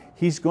on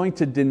he's going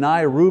to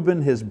deny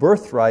Reuben his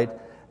birthright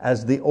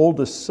as the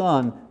oldest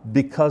son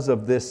because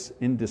of this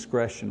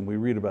indiscretion. We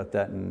read about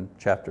that in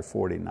chapter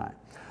 49.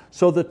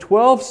 So the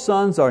 12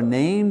 sons are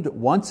named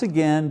once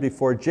again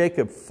before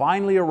Jacob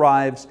finally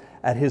arrives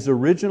at his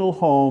original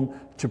home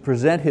to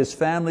present his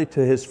family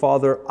to his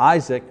father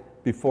Isaac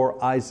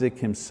before Isaac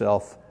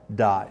himself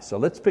dies. So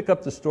let's pick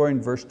up the story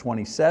in verse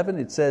 27.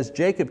 It says,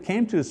 Jacob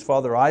came to his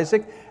father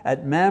Isaac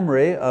at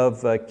Mamre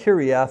of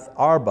Kiriath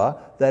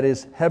Arba, that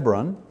is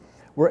Hebron,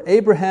 where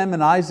Abraham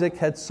and Isaac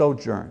had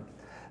sojourned.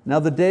 Now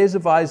the days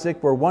of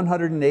Isaac were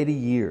 180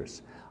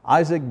 years.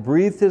 Isaac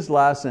breathed his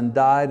last and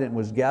died, and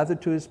was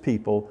gathered to his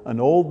people, an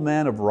old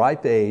man of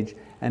ripe age,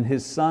 and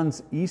his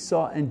sons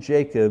Esau and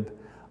Jacob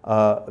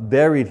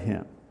buried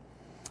him.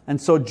 And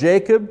so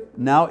Jacob,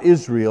 now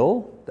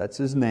Israel, that's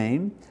his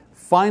name,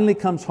 finally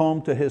comes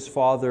home to his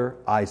father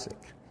Isaac.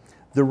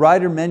 The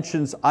writer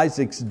mentions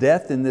Isaac's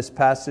death in this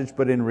passage,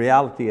 but in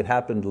reality it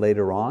happened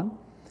later on.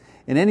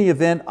 In any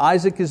event,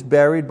 Isaac is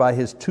buried by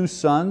his two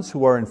sons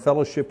who are in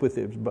fellowship with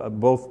him.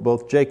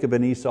 Both Jacob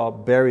and Esau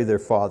bury their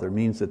father. It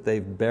means that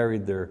they've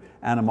buried their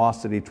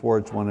animosity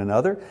towards one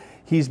another.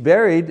 He's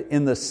buried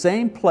in the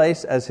same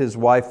place as his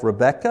wife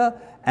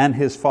Rebekah and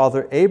his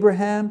father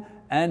Abraham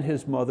and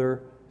his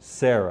mother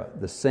Sarah,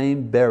 the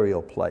same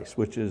burial place,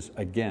 which is,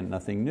 again,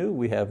 nothing new.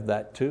 We have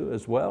that too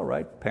as well,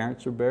 right?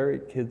 Parents are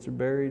buried, kids are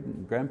buried,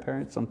 and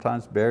grandparents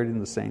sometimes buried in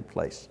the same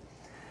place.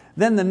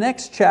 Then the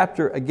next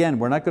chapter, again,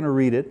 we're not going to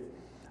read it,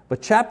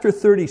 but chapter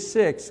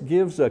 36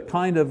 gives a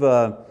kind of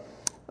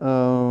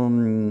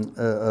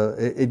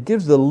it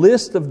gives the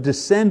list of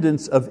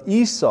descendants of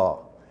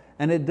Esau,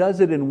 and it does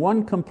it in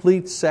one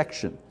complete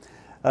section.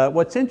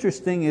 What's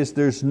interesting is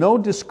there's no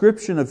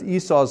description of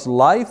Esau's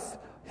life,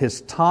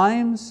 his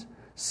times,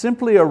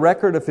 simply a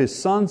record of his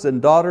sons and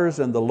daughters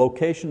and the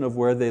location of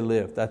where they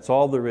lived. That's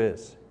all there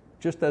is,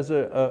 just as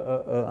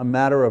a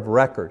matter of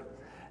record.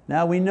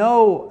 Now we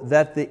know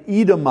that the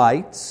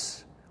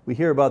Edomites, we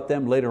hear about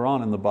them later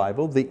on in the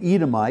Bible, the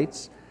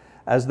Edomites,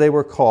 as they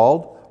were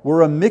called,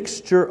 were a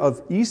mixture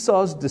of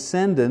Esau's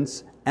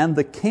descendants and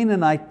the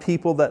Canaanite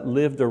people that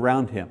lived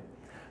around him.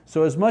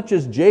 So as much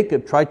as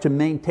Jacob tried to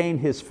maintain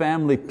his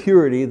family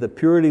purity, the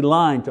purity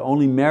line to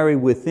only marry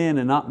within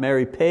and not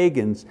marry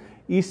pagans,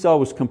 Esau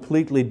was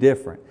completely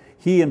different.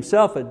 He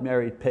himself had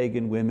married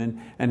pagan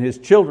women, and his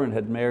children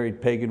had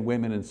married pagan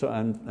women,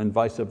 and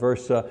vice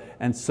versa.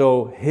 And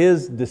so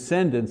his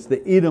descendants,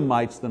 the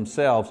Edomites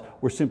themselves,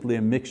 were simply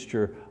a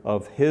mixture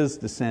of his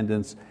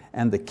descendants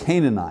and the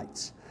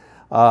Canaanites.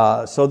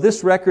 So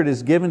this record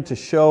is given to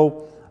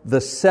show the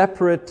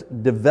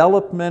separate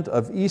development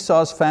of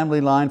Esau's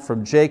family line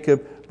from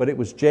Jacob, but it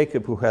was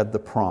Jacob who had the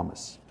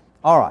promise.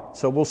 All right,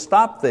 so we'll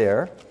stop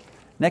there.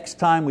 Next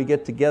time we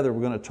get together,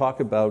 we're going to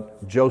talk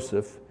about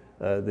Joseph.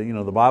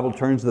 The Bible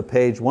turns the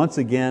page once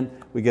again.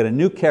 We get a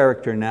new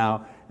character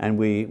now, and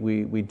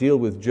we deal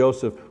with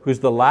Joseph, who's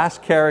the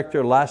last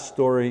character, last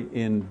story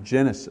in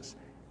Genesis.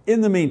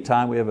 In the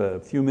meantime, we have a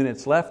few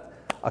minutes left.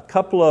 A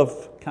couple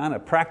of kind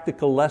of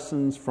practical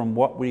lessons from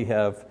what we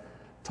have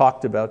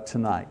talked about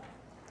tonight.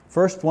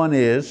 First one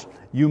is,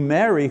 you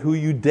marry who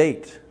you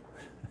date.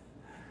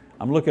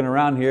 I'm looking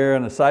around here,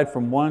 and aside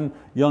from one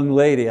young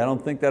lady, I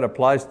don't think that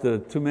applies to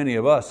too many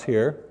of us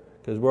here,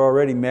 because we're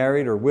already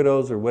married or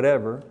widows or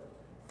whatever.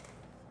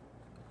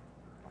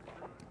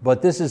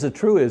 But this is a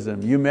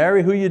truism. You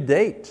marry who you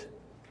date.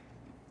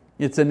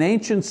 It's an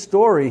ancient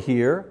story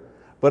here,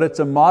 but it's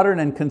a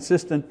modern and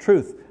consistent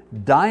truth.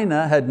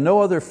 Dinah had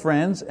no other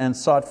friends and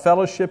sought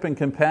fellowship and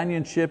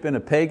companionship in a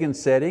pagan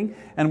setting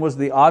and was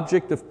the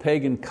object of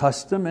pagan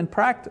custom and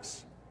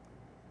practice.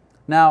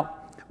 Now,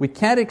 we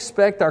can't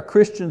expect our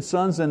Christian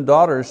sons and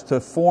daughters to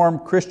form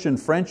Christian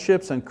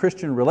friendships and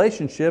Christian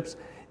relationships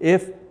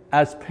if,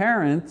 as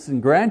parents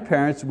and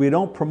grandparents, we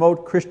don't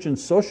promote Christian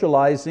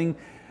socializing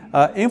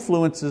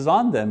influences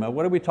on them.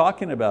 What are we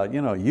talking about?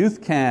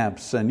 Youth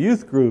camps and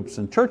youth groups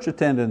and church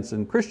attendance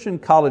and Christian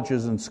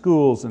colleges and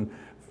schools and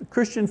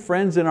Christian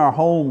friends in our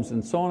homes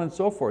and so on and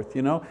so forth.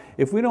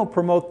 If we don't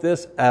promote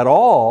this at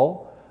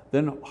all,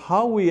 then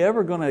how are we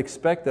ever going to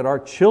expect that our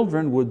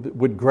children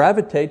would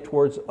gravitate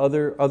towards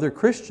other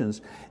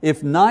Christians?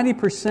 If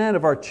 90%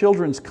 of our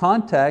children's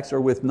contacts are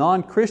with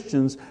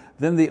non-Christians,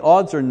 then the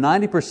odds are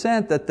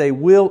 90% that they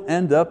will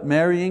end up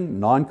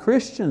marrying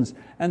non-Christians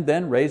and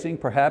then raising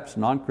perhaps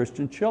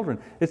non-Christian children.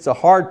 It's a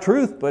hard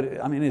truth, but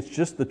it's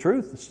just the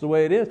truth. It's the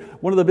way it is.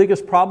 One of the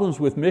biggest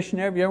problems with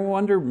missionaries, you ever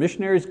wonder,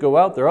 missionaries go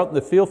out, they're out in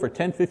the field for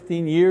 10,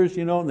 15 years,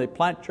 and they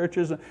plant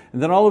churches, and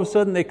then all of a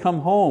sudden they come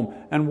home.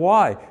 And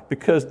why?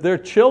 Because their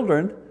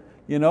children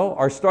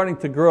are starting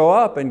to grow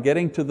up and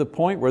getting to the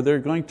point where they're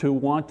going to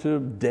want to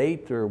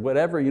date or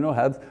whatever,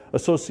 have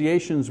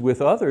associations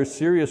with others,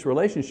 serious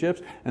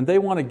relationships, and they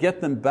want to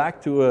get them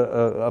back to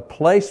a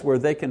place where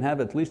they can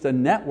have at least a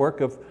network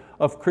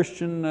of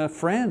Christian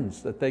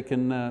friends that they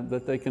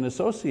can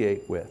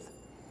associate with.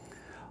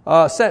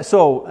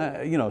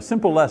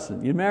 Simple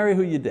lesson, you marry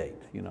who you date.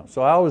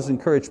 So I always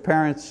encourage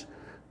parents,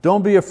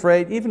 don't be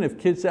afraid, even if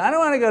kids say, I don't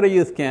want to go to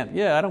youth camp.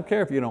 Yeah, I don't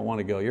care if you don't want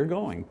to go, you're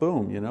going,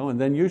 boom.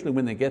 And then usually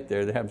when they get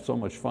there, they have so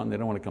much fun, they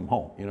don't want to come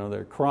home.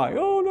 They're crying,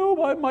 oh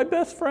no, my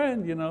best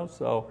friend.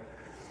 So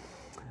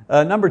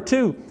number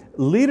 2,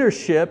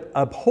 leadership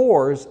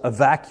abhors a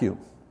vacuum.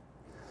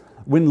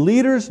 When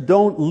leaders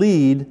don't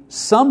lead,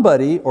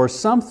 somebody or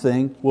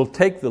something will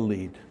take the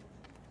lead.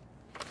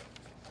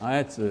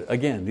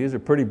 Again, these are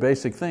pretty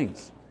basic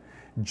things.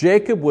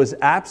 Jacob was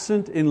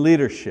absent in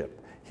leadership.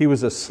 He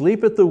was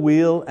asleep at the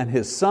wheel, and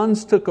his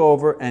sons took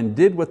over and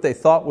did what they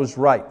thought was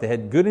right. They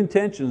had good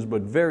intentions,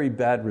 but very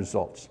bad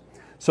results.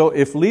 So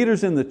if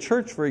leaders in the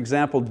church, for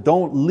example,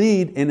 don't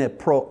lead in a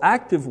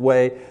proactive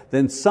way,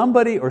 then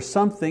somebody or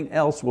something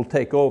else will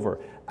take over.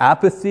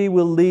 Apathy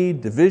will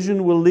lead,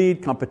 division will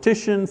lead,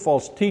 competition,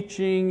 false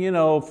teaching,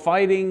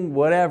 fighting,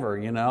 whatever.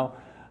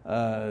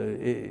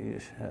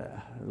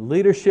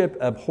 Leadership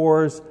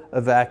abhors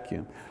a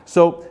vacuum.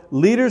 So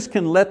leaders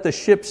can let the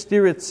ship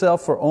steer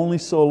itself for only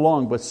so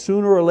long, but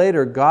sooner or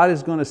later God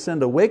is going to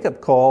send a wake-up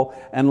call,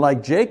 and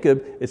like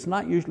Jacob, it's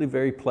not usually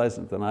very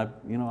pleasant. And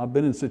I've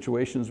been in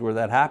situations where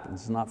that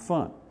happens. It's not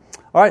fun.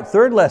 All right,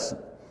 third lesson.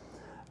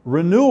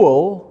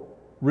 Renewal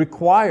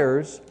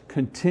requires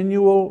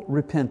continual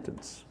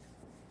repentance.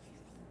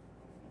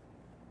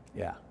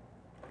 Yeah.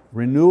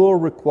 Renewal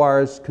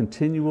requires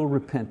continual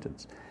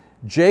repentance.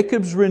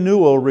 Jacob's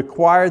renewal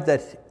required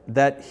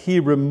that he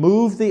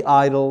remove the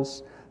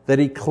idols, that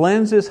he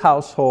cleanse his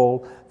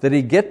household, that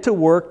he get to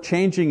work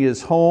changing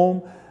his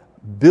home,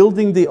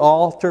 building the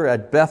altar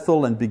at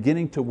Bethel and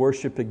beginning to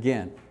worship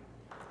again.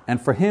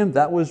 And for him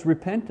that was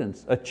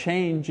repentance, a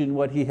change in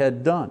what he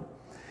had done.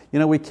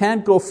 We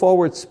can't go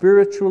forward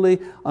spiritually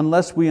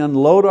unless we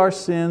unload our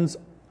sins,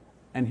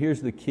 and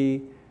here's the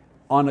key,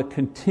 on a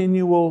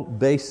continual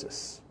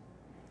basis.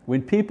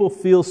 When people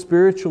feel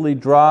spiritually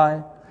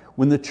dry,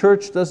 when the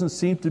church doesn't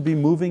seem to be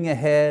moving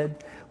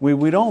ahead,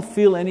 we don't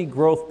feel any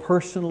growth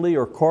personally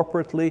or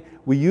corporately,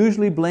 we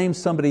usually blame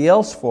somebody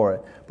else for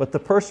it, but the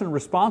person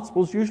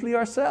responsible is usually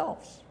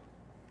ourselves.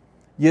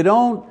 You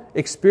don't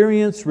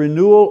experience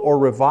renewal or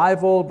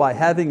revival by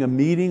having a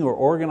meeting or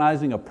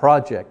organizing a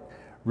project.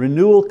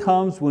 Renewal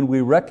comes when we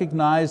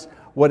recognize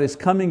what is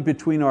coming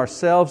between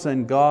ourselves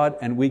and God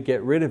and we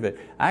get rid of it.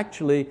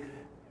 Actually,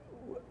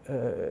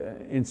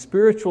 in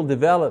spiritual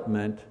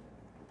development,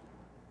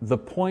 the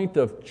point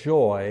of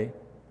joy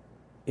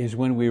is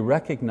when we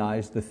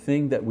recognize the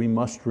thing that we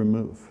must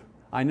remove.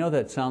 I know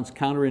that sounds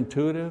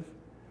counterintuitive.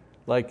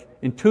 Like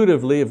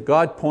intuitively, if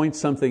God points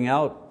something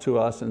out to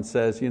us and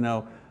says,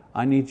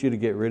 I need you to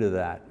get rid of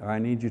that, or I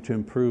need you to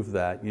improve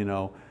that,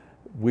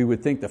 we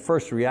would think the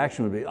first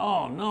reaction would be,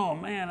 oh no,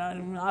 man,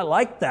 I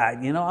like that,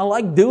 I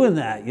like doing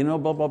that,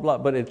 blah, blah, blah.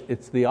 But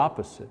it's the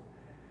opposite.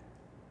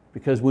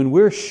 Because when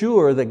we're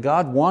sure that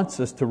God wants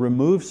us to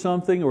remove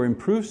something or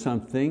improve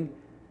something,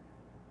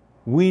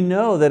 we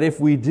know that if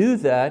we do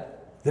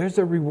that, there's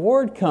a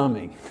reward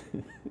coming.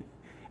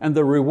 And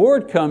the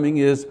reward coming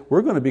is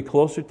we're going to be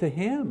closer to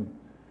Him.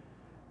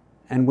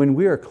 And when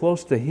we are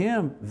close to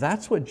Him,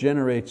 that's what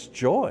generates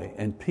joy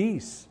and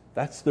peace.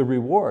 That's the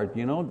reward.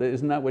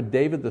 Isn't that what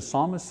David the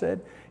psalmist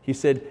said? He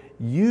said,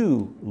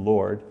 you,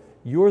 Lord,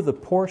 you're the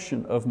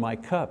portion of my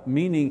cup,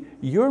 meaning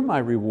you're my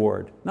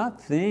reward,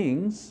 not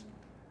things,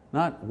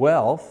 not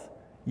wealth.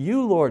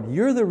 You, Lord,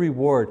 you're the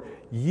reward.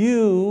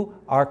 You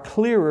are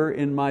clearer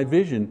in my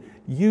vision.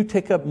 You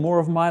take up more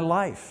of my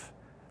life.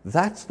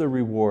 That's the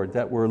reward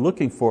that we're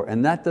looking for,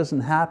 and that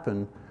doesn't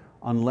happen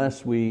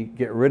unless we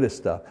get rid of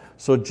stuff.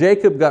 So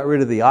Jacob got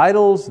rid of the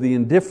idols, the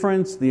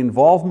indifference, the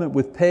involvement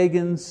with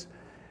pagans,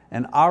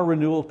 and our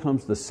renewal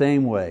comes the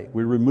same way.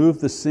 We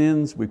remove the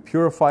sins, we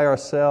purify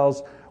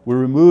ourselves, we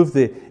remove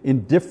the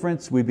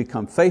indifference, we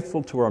become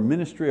faithful to our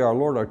ministry, our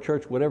Lord, our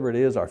church, whatever it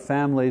is, our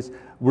families.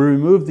 We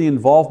remove the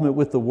involvement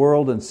with the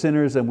world and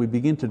sinners, and we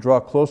begin to draw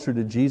closer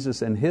to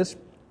Jesus and His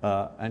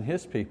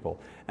people.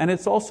 And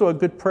it's also a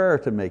good prayer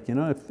to make.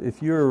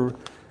 If you're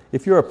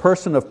a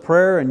person of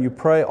prayer and you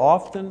pray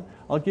often,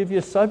 I'll give you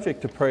a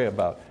subject to pray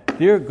about.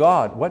 Dear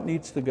God, what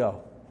needs to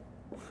go?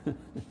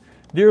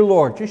 Dear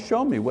Lord, just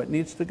show me what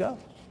needs to go,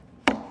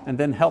 and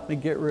then help me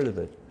get rid of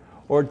it.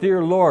 Or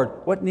dear Lord,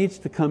 what needs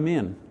to come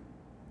in?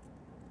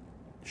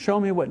 Show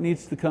me what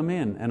needs to come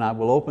in, and I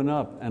will open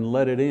up and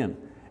let it in.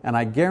 And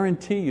I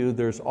guarantee you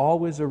there's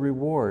always a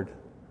reward.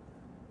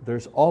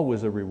 There's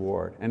always a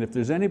reward. And if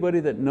there's anybody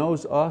that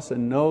knows us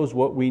and knows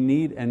what we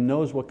need and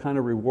knows what kind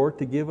of reward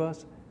to give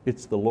us,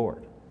 it's the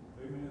Lord.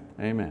 Amen.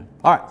 Amen.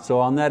 All right, so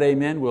on that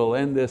amen, we'll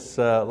end this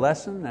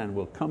lesson, and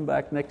we'll come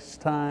back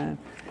next time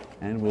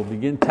and we'll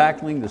begin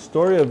tackling the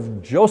story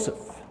of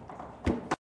Joseph.